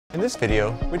In this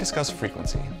video, we discuss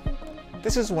frequency.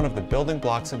 This is one of the building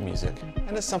blocks of music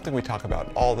and is something we talk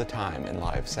about all the time in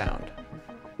live sound.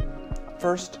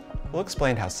 First, we'll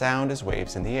explain how sound is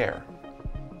waves in the air.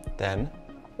 Then,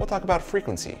 we'll talk about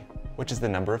frequency, which is the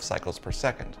number of cycles per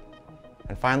second.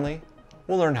 And finally,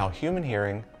 we'll learn how human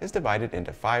hearing is divided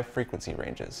into 5 frequency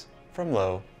ranges, from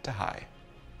low to high,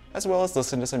 as well as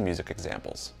listen to some music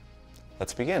examples.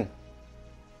 Let's begin.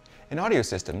 In audio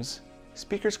systems,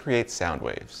 speakers create sound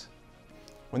waves.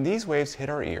 When these waves hit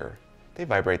our ear, they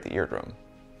vibrate the eardrum,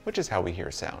 which is how we hear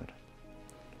sound.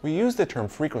 We use the term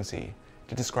frequency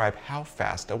to describe how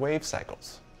fast a wave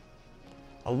cycles.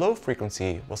 A low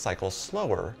frequency will cycle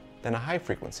slower than a high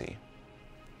frequency.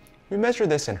 We measure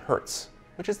this in hertz,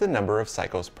 which is the number of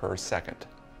cycles per second.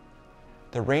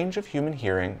 The range of human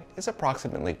hearing is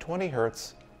approximately 20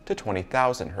 hertz to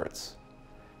 20,000 hertz.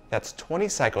 That's 20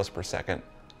 cycles per second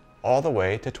all the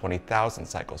way to 20,000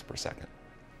 cycles per second.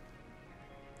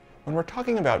 When we're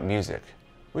talking about music,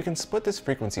 we can split this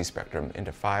frequency spectrum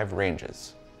into 5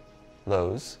 ranges: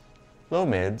 lows, low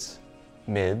mids,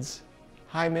 mids,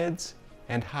 high mids,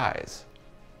 and highs.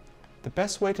 The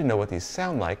best way to know what these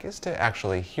sound like is to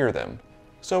actually hear them,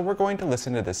 so we're going to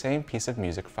listen to the same piece of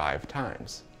music 5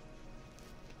 times.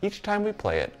 Each time we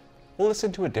play it, we'll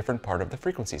listen to a different part of the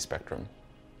frequency spectrum.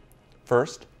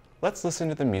 First, let's listen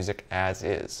to the music as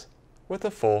is, with a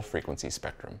full frequency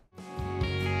spectrum.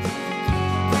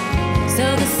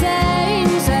 So the same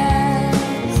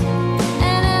says,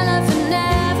 an elephant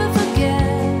never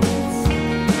forgets,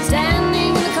 standing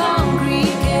in the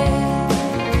concrete gate,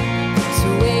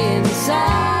 sway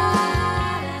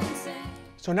inside and insane.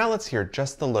 So now let's hear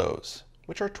just the lows,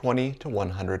 which are 20 to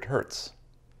 100 hertz.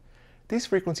 These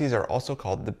frequencies are also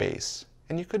called the bass,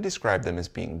 and you could describe them as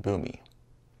being boomy.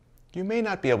 You may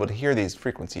not be able to hear these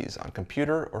frequencies on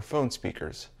computer or phone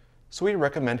speakers, so we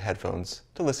recommend headphones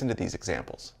to listen to these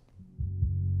examples.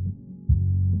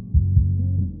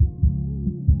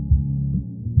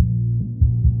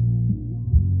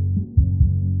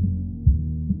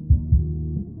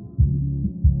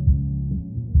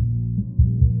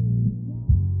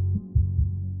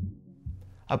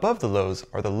 Above the lows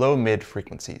are the low-mid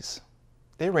frequencies.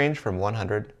 They range from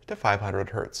 100 to 500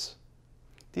 hertz.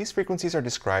 These frequencies are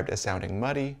described as sounding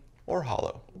muddy or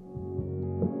hollow.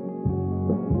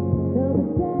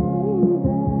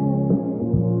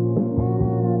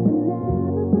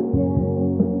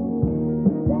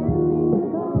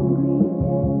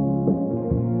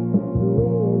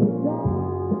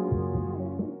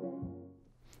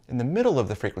 In the middle of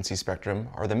the frequency spectrum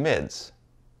are the mids.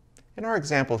 In our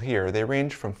example here, they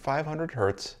range from 500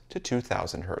 hertz to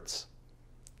 2000 hertz.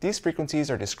 These frequencies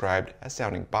are described as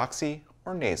sounding boxy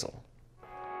or nasal.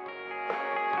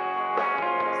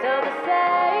 So the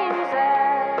same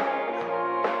says,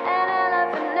 an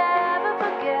elephant never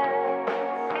forgets,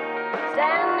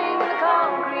 standing in the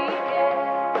concrete gate,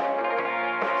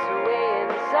 sway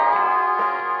inside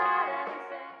and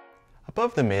insane.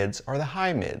 Above the mids are the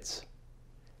high mids.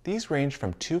 These range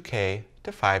from 2K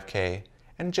to 5K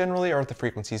and generally are the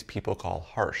frequencies people call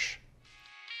harsh.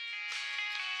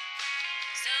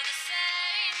 So the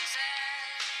same says,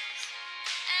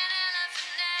 an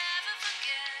elephant never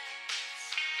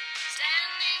forgets,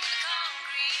 standing in the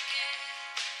concrete gate,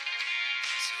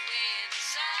 sway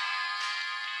inside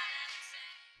and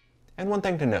insane. And one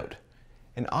thing to note,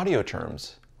 in audio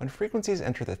terms, when frequencies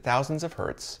enter the thousands of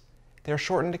hertz, they are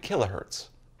shortened to kilohertz,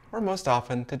 or most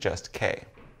often to just K.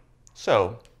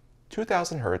 So,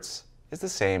 2000 hertz is the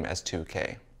same as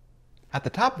 2K. At the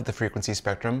top of the frequency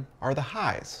spectrum are the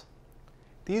highs.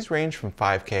 These range from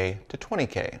 5K to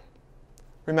 20K.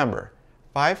 Remember,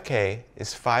 5K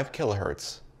is 5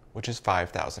 kilohertz, which is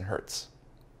 5000 hertz.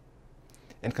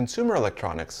 In consumer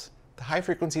electronics, the high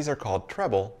frequencies are called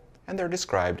treble, and they're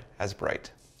described as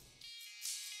bright.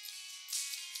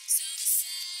 So the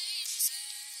same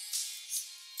says,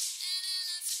 an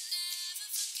elephant never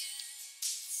forgets,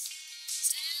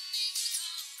 standing in the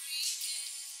concrete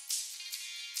gate,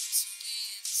 sway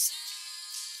inside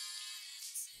and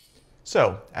insane.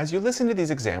 So, as you listen to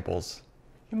these examples,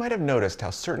 you might have noticed how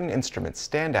certain instruments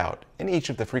stand out in each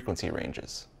of the frequency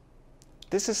ranges.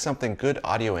 This is something good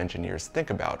audio engineers think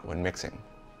about when mixing.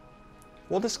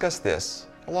 We'll discuss this,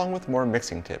 along with more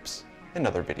mixing tips, in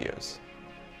other videos.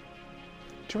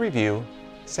 To review,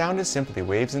 sound is simply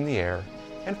waves in the air,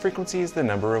 and frequency is the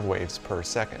number of waves per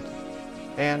second.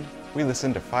 And we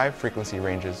listen to 5 frequency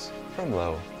ranges from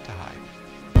low to high.